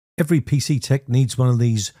Every PC tech needs one of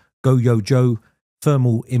these GOYOJO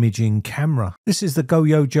thermal imaging camera. This is the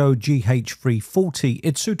GOYOJO GH340.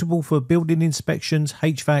 It's suitable for building inspections,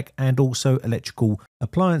 HVAC and also electrical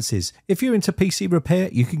appliances. If you're into PC repair,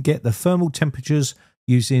 you can get the thermal temperatures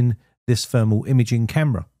using this thermal imaging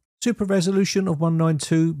camera. Super resolution of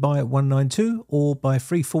 192 by 192 or by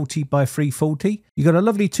 340 by 340. You got a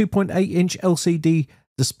lovely 2.8-inch LCD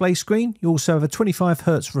display screen. You also have a 25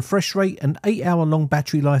 Hz refresh rate and 8-hour long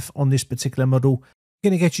battery life on this particular model.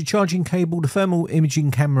 You're going to get your charging cable, the thermal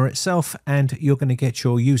imaging camera itself, and you're going to get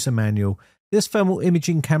your user manual. This thermal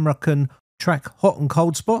imaging camera can track hot and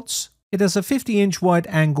cold spots. It has a 50-inch wide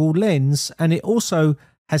angle lens, and it also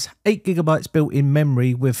has 8 GB built-in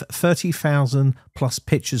memory with 30,000 plus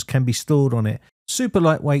pictures can be stored on it. Super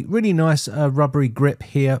lightweight, really nice rubbery grip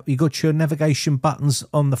here. You got your navigation buttons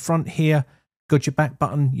on the front here. Got your back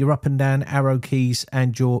button, your up and down arrow keys,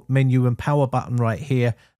 and your menu and power button right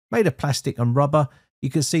here. Made of plastic and rubber. You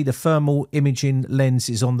can see the thermal imaging lens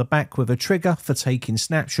is on the back with a trigger for taking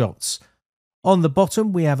snapshots. On the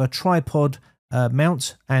bottom, we have a tripod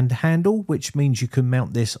mount and handle, which means you can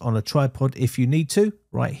mount this on a tripod if you need to,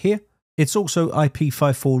 right here. It's also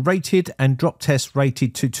IP54 rated and drop test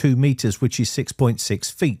rated to 2 meters, which is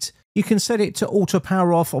 6.6 feet. You can set it to auto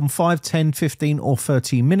power off on 5, 10, 15 or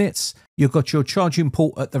 30 minutes. You've got your charging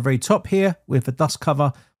port at the very top here with a dust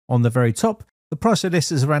cover on the very top. The price of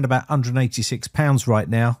this is around about £186 right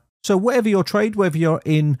now. So whatever your trade, whether you're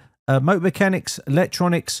in motor mechanics,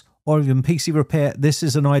 electronics, or even PC repair, this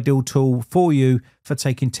is an ideal tool for you for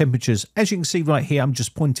taking temperatures. As you can see right here, I'm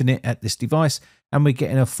just pointing it at this device and we're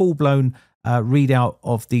getting a full-blown readout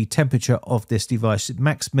of the temperature of this device,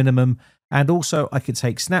 max, minimum. And also I can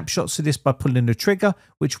take snapshots of this by pulling the trigger,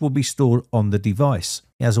 which will be stored on the device.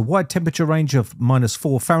 It has a wide temperature range of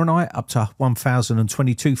 -4 Fahrenheit up to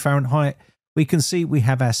 1022 Fahrenheit. We can see we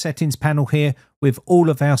have our settings panel here with all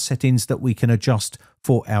of our settings that we can adjust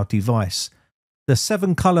for our device. The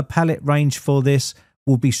 7 color palette range for this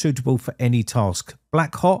will be suitable for any task.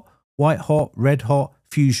 Black hot, white hot, red hot,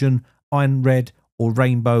 fusion, iron red, or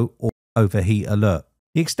rainbow, or overheat alert.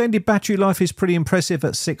 The extended battery life is pretty impressive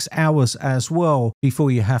at 6 hours as well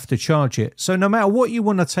before you have to charge it. So no matter what you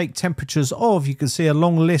want to take temperatures of, you can see a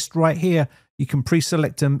long list right here. You can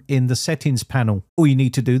pre-select them in the settings panel. All you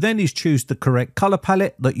need to do then is choose the correct color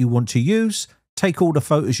palette that you want to use, take all the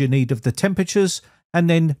photos you need of the temperatures, and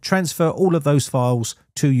then transfer all of those files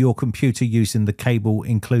to your computer using the cable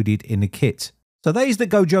included in the kit. So that is the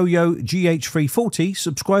GOYOJO GH340.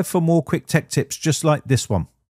 Subscribe for more quick tech tips just like this one.